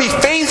 I'm going to be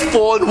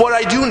faithful in what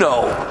I do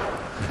know.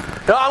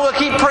 I'm going to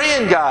keep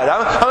praying, God.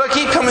 I'm going to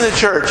keep coming to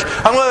church.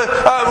 I'm going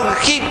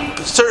to keep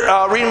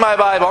reading my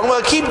Bible. I'm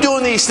going to keep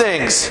doing these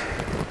things.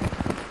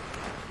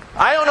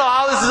 I don't know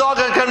how this is all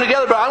going to come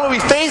together, but I'm going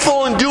to be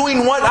faithful in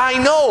doing what I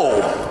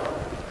know.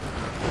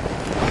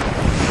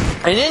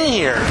 And in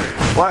here,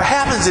 what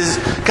happens is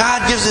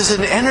God gives us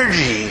an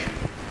energy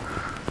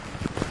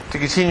to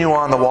continue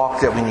on the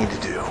walk that we need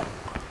to do.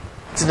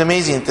 It's an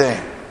amazing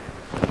thing.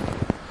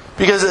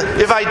 Because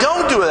if I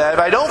don't do that, if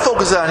I don't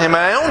focus on him, and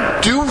I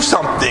don't do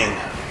something,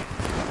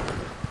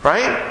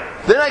 right?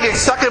 Then I get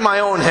stuck in my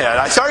own head.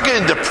 I start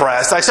getting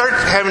depressed. I start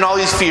having all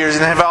these fears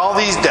and have all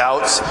these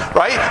doubts,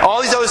 right?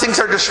 All these other things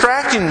are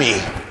distracting me.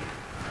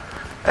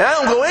 And I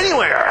don't go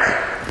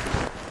anywhere.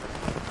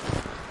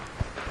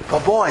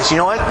 But boys, you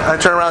know what? I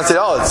turn around and say,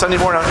 oh, it's Sunday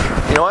morning.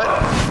 You know what?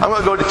 I'm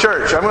going to go to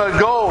church. I'm going to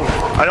go.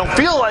 I don't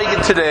feel like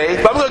it today,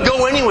 but I'm going to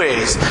go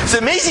anyways. It's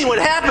amazing what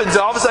happens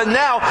all of a sudden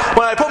now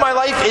when I put my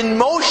life in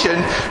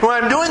motion, when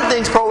I'm doing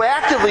things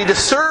proactively to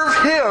serve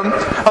him,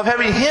 of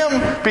having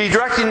him be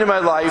directing to my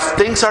life,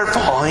 things are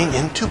falling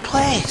into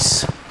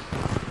place.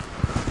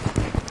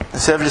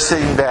 Instead of just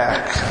sitting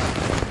back.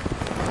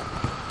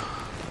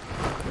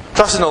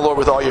 Trust in the Lord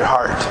with all your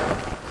heart.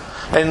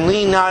 And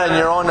lean not on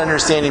your own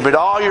understanding, but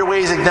all your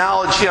ways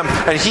acknowledge Him,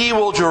 and He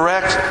will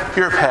direct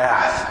your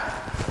path.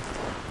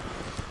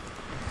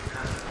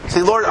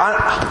 Say, Lord,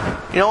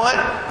 you know what?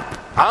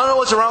 I don't know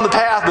what's around the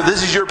path, but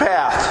this is your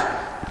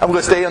path. I'm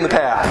going to stay on the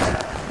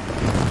path.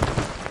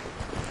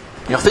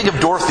 Think of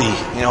Dorothy.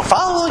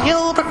 Follow the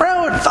yellow brick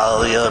road.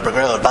 Follow the yellow brick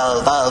road.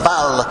 Follow.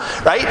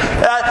 Right?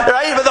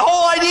 Right? But the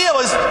whole idea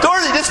was,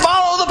 Dorothy, just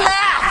follow the path.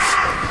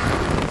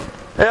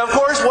 And of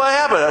course, what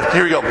happened?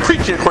 Here we go.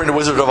 Preaching according to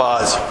Wizard of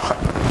Oz.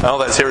 I don't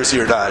know if that's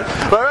heresy or not.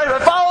 But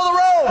follow the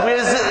road.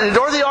 Because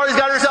Dorothy always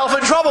got herself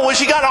in trouble when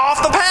she got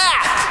off the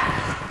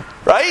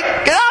path. Right?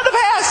 Get on the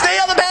path. Stay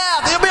on the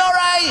path. You'll be all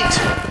right.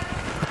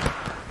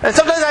 And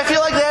sometimes I feel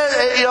like that,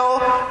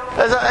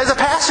 as a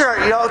pastor,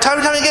 time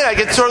and time again, I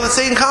get sort of the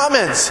same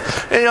comments.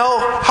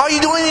 How are you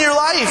doing in your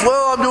life?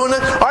 Well, I'm doing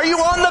it. Are you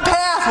on the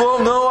path?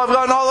 Well, no, I've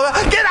gotten all the way.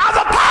 Get on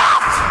the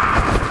path!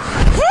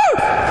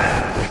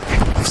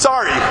 Woo!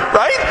 Sorry,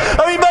 right?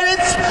 But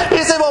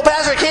you say, well,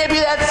 Pastor, it can't be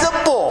that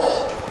simple.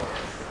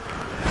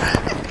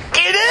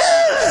 It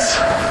is!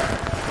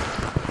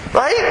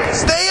 Right?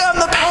 Stay on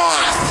the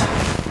path.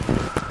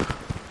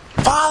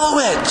 Follow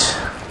it.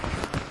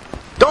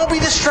 Don't be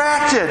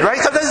distracted, right?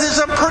 Sometimes there's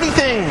some pretty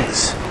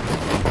things.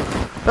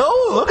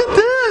 Oh, look at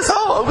this.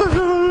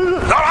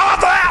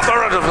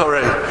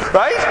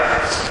 Right?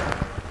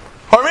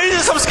 Or maybe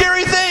there's some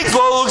scary things.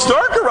 Well, it looks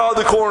dark around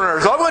the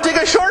corner, so I'm going to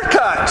take a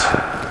shortcut.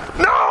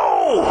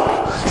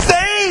 No!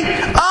 Stay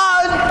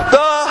on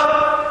the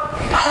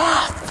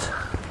path.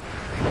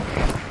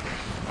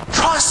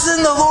 Trust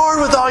in the Lord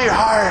with all your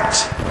heart.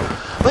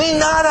 Lean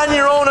not on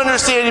your own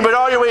understanding, but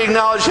all your way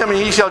acknowledge Him, and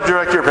He shall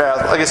direct your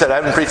path. Like I said, I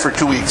haven't preached for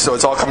 2 weeks, so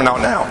it's all coming out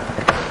now.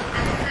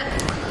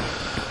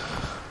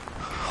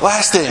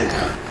 Last thing.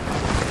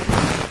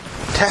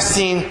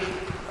 Testing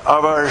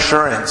of our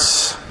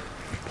assurance.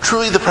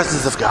 Truly the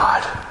presence of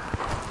God.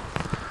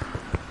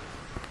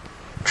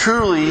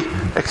 Truly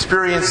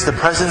experience the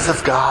presence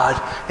of God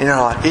in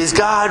our life. Is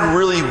God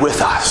really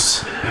with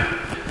us?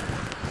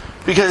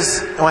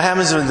 Because what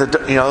happens when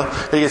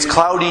it gets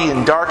cloudy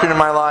and dark in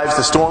my life,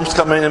 the storms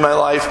come in my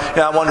life,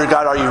 and I wonder,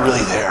 God, are you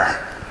really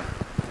there?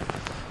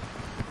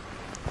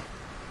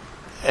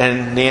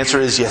 And the answer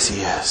is yes,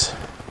 He is.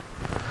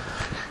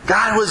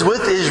 God was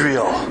with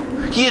Israel.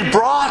 He had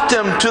brought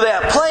them to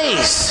that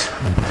place.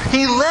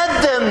 He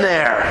led them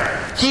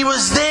there. He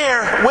was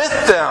there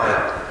with them.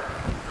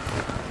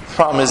 The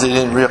problem is they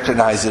didn't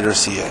recognize it or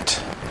see it.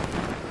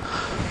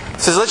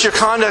 It says, let your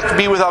conduct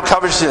be without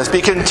covetousness.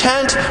 Be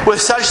content with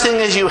such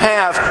thing as you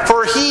have.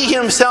 For He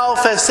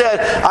Himself has said,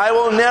 I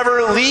will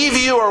never leave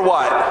you or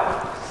what?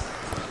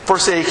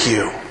 Forsake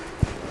you.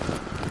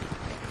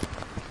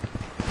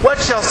 What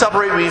shall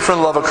separate me from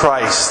the love of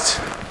Christ?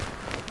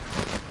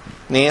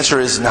 And the answer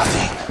is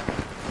nothing.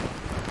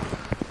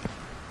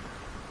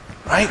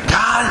 Right?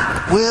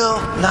 God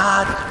will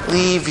not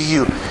leave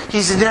you.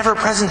 He's an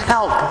ever-present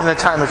help in a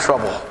time of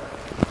trouble.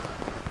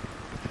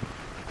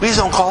 We just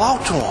don't call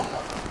out to Him.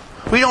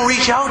 We don't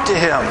reach out to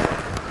Him.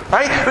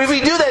 Right? If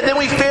we do that, then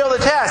we fail the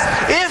test.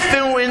 If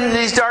and when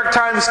these dark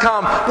times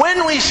come,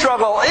 when we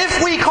struggle,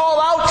 if we call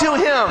out to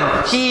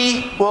Him,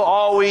 He will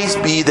always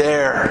be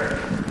there.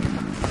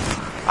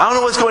 I don't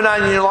know what's going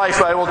on in your life,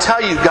 but I will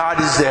tell you,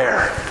 God is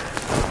there.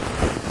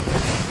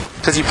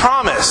 Because He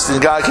promised, and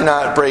God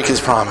cannot break His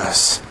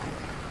promise.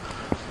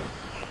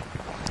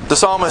 The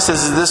psalmist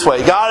says it this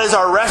way, God is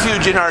our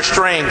refuge and our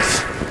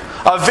strength,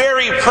 a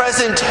very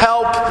present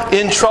help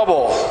in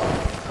trouble.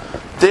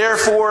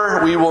 Therefore,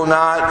 we will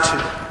not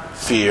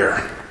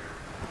fear.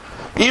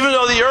 Even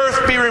though the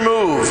earth be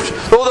removed,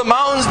 though the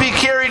mountains be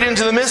carried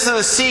into the midst of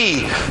the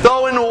sea,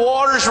 though in the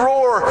waters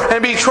roar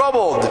and be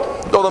troubled,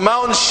 though the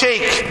mountains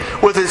shake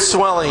with its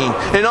swelling,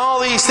 in all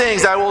these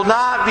things I will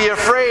not be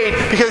afraid,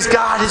 because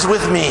God is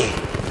with me.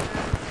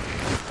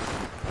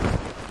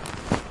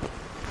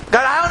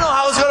 God, I don't know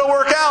how it's going to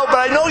work out, but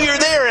I know You're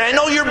there, and I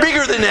know You're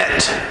bigger than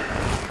it.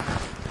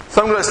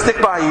 So I'm going to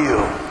stick by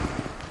You.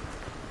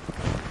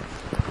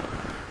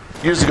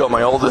 Years ago,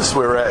 my oldest,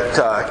 we were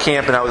at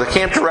camp, and I was a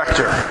camp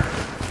director.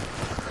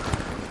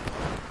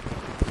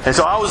 And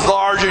so I was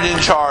large and in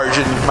charge,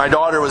 and my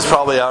daughter was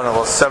probably,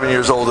 7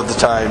 years old at the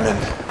time. And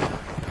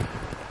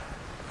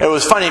it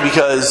was funny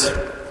because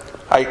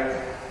I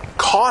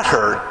caught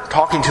her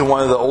talking to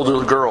one of the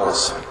older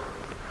girls.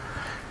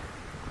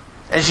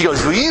 And she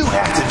goes, well, you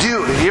have to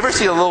do, you ever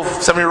see a little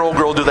 7-year-old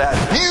girl do that?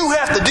 You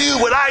have to do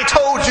what I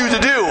told you to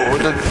do.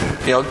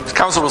 The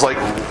counselor was like,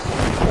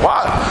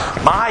 what?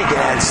 My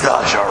dad's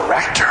the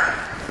director.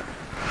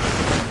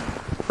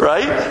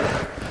 Right?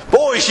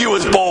 Boy, she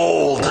was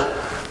bold.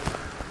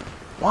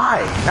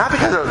 Why? Not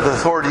because of the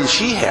authority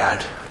she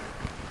had,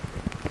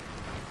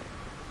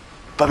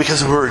 but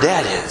because of who her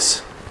dad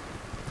is.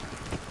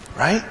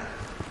 Right?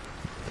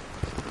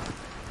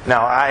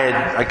 Now, I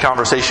had a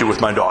conversation with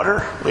my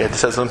daughter. We had to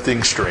set some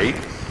things straight.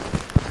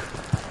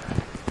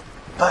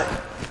 But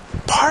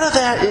part of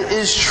that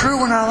is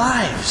true in our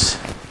lives.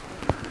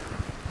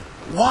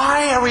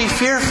 Why are we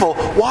fearful?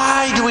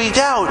 Why do we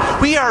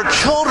doubt? We are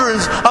children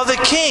of the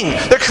King.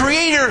 The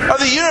Creator of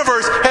the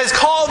universe has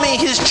called me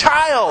His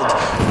child.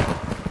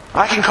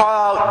 I can call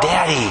out,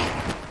 Daddy.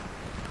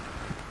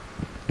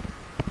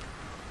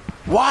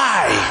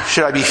 Why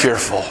should I be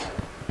fearful?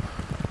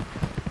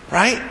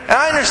 Right? And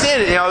I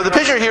understand it. The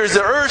picture here is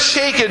the earth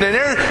shaking, and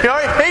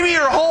maybe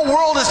your whole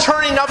world is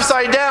turning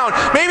upside down.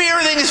 Maybe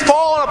everything is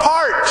falling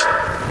apart.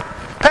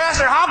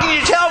 Pastor, how can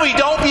you tell me?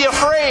 Don't be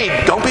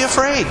afraid. Don't be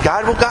afraid.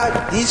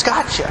 He's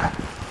got you.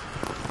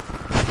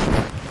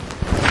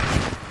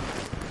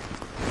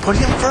 Put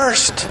Him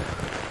first,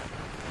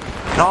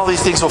 and all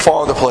these things will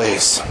fall into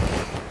place.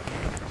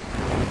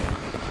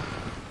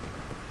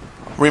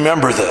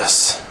 Remember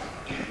this.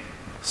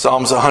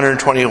 Psalms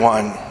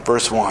 121,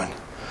 verse 1.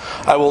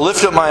 I will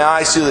lift up my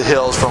eyes to the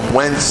hills, from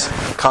whence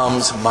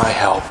comes my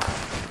help.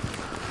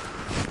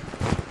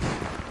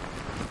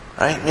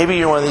 Right? Maybe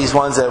you're one of these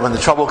ones that when the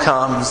trouble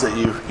comes, that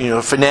you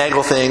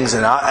finagle things,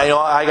 and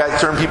I got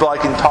certain people I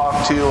can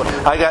talk to.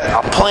 I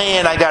got a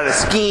plan, I got a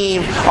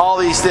scheme, all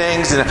these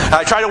things, and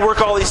I try to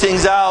work all these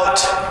things out.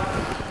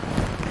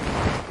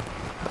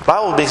 The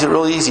Bible makes it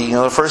really easy.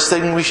 The first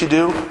thing we should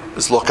do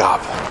is look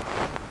up.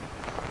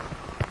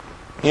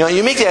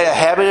 You make that a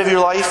habit of your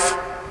life.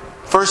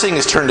 First thing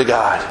is turn to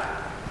God.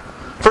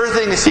 First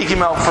thing is seek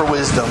Him out for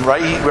wisdom,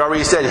 right? Wherever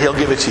He said He'll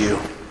give it to you.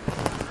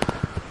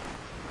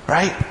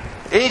 Right?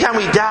 Anytime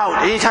we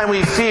doubt, anytime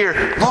we fear,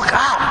 look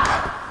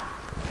up.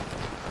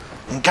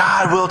 And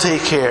God will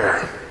take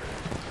care.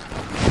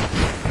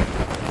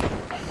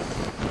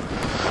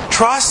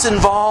 Trust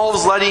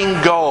involves letting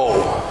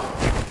go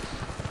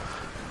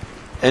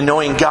and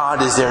knowing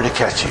God is there to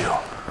catch you.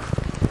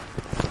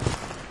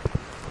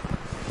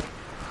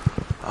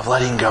 Of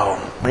letting go.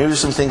 Maybe there's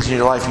some things in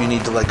your life you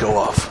need to let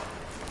go of.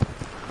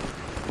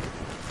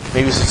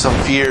 Maybe there's some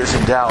fears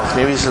and doubts.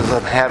 Maybe there's some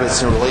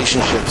habits and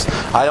relationships.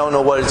 I don't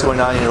know what is going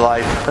on in your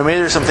life. But maybe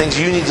there's some things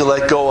you need to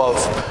let go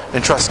of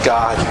and trust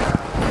God.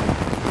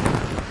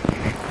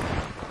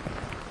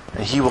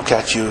 And He will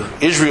catch you.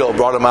 Israel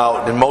brought him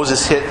out, and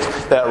Moses hit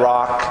that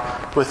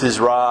rock with his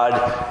rod,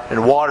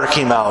 and water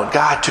came out.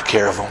 God took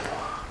care of them.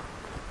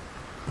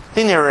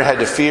 They never had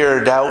to fear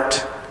or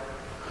doubt.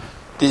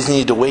 They just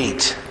needed to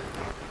wait.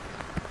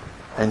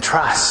 And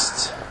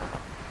trust.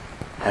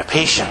 Have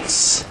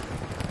patience.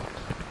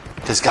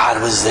 Because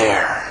God was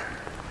there.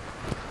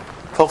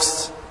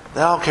 Folks,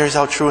 that all carries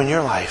out true in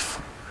your life.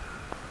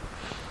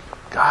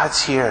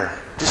 God's here.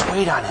 Just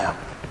wait on Him.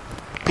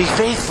 Be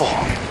faithful.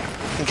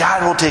 And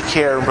God will take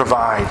care and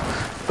provide.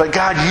 But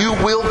God, You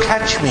will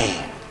catch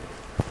me.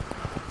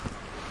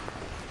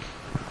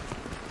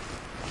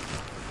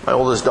 My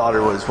oldest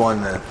daughter was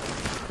one that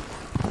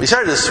we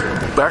started this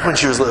back when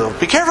she was little.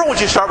 Be careful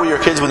what you start with your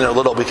kids when they're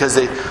little, because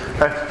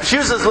she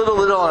was this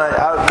little,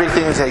 and big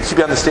thing is like she'd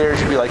be on the stairs,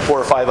 she'd be like 4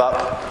 or 5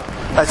 up.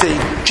 I'd say,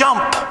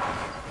 jump!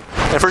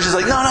 And at first she's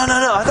like, no.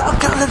 I thought,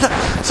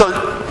 no. So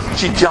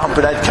she'd jump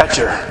and I'd catch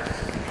her.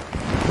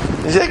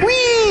 And she's like,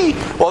 wee!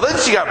 Well, then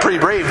she got pretty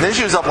brave, and then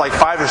she was up like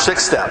 5 or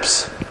 6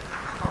 steps.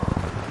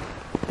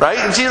 Right?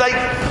 And she's like,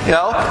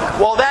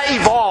 well, that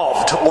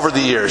evolved over the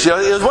years. It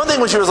was one thing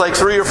when she was like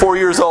 3 or 4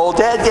 years old.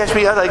 Dad, catch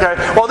me. I was like, all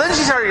right. Well, then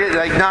she started getting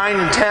like 9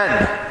 and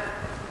 10.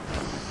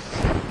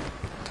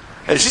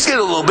 And she's getting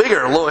a little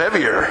bigger, a little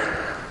heavier.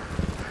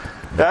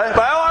 Right?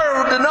 But I want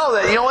her to know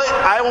that, what?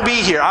 I will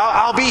be here.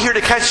 I'll be here to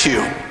catch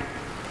you.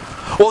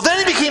 Well, then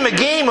it became a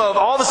game of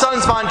all of a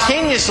sudden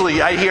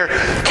spontaneously I hear,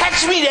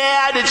 catch me,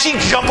 Dad, and she'd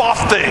jump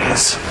off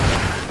things.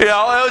 It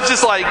was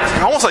just like,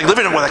 almost like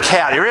living with a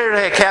cat. You ever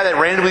had a cat that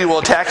randomly will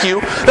attack you?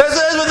 That's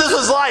what this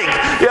was like.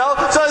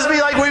 So it'd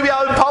be like we'd be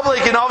out in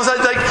public and all of a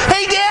sudden it's like,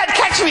 hey Dad,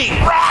 catch me!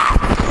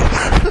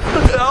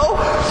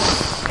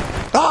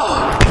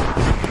 Oh.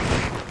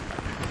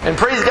 And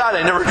praise God,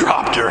 I never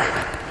dropped her.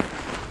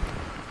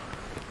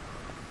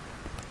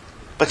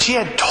 But she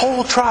had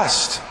total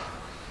trust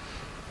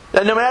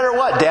that no matter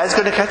what, Dad's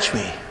going to catch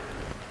me.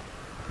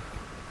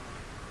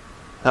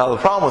 Now the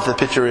problem with the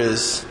picture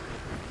is,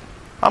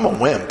 I'm a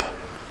wimp.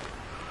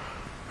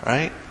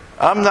 Right?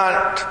 I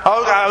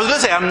was going to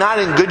say I'm not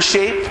in good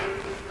shape,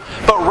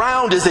 but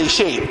round is a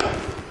shape.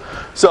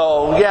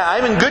 So, yeah,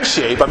 I'm in good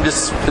shape. I'm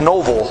just an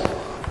oval.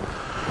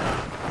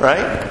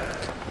 Right?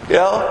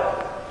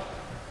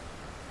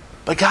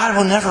 But God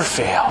will never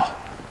fail.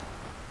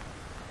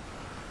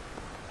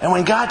 And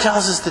when God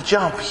tells us to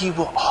jump, He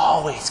will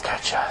always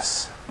catch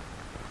us.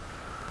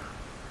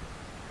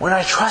 When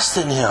I trust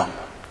in Him,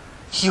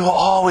 He will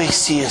always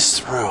see us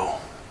through.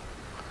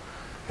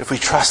 If we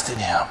trust in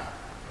Him.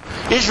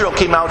 Israel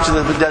came out to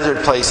the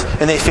desert place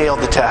and they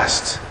failed the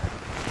test.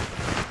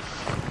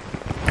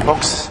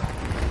 Folks,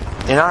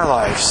 in our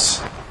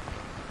lives,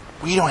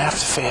 we don't have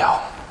to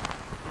fail.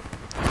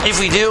 If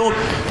we do,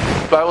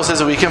 the Bible says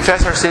that we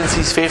confess our sins,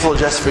 He's faithful and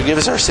just to forgive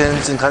us our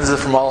sins and cleanse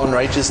us from all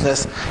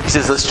unrighteousness. He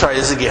says, let's try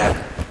this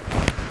again.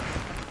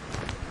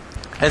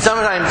 And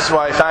sometimes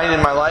what I find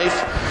in my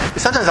life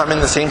is sometimes I'm in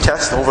the same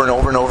test over and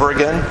over and over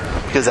again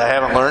because I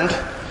haven't learned.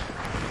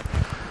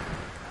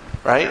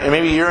 Right? And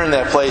maybe you're in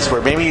that place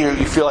where maybe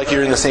you feel like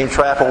you're in the same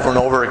trap over and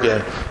over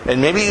again.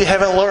 And maybe you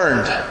haven't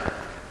learned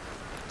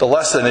the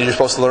lesson that you're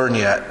supposed to learn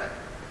yet.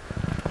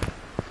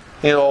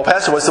 You know, well,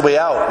 Pastor, what's the way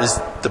out? Is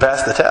to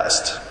pass the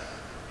test.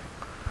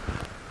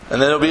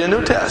 And then it'll be a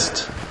new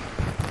test.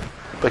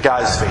 But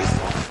God is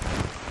faithful.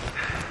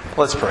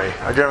 Let's pray.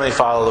 Our dear Heavenly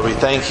Father, Lord, we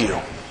thank you.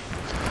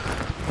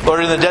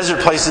 Lord, in the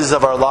desert places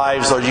of our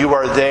lives, Lord, you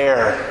are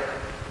there.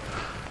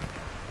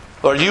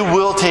 Lord, you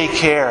will take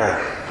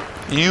care.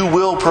 You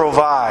will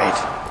provide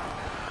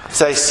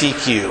as I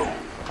seek you.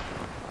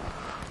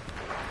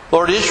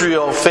 Lord,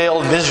 Israel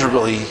failed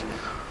miserably.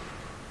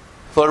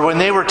 Lord, when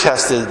they were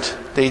tested,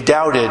 they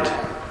doubted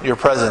your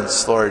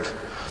presence, Lord.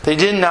 They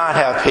did not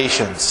have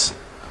patience.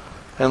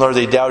 And Lord,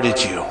 they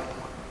doubted you.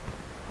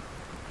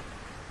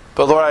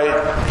 But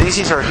Lord, these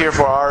things are here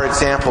for our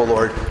example,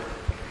 Lord.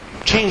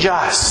 Change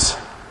us.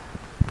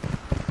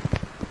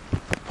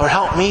 Lord,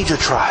 help me to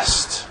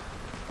trust.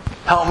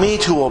 Help me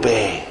to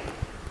obey.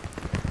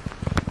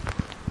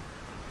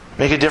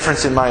 Make a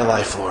difference in my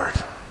life, Lord.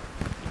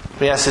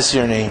 We ask this in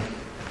your name.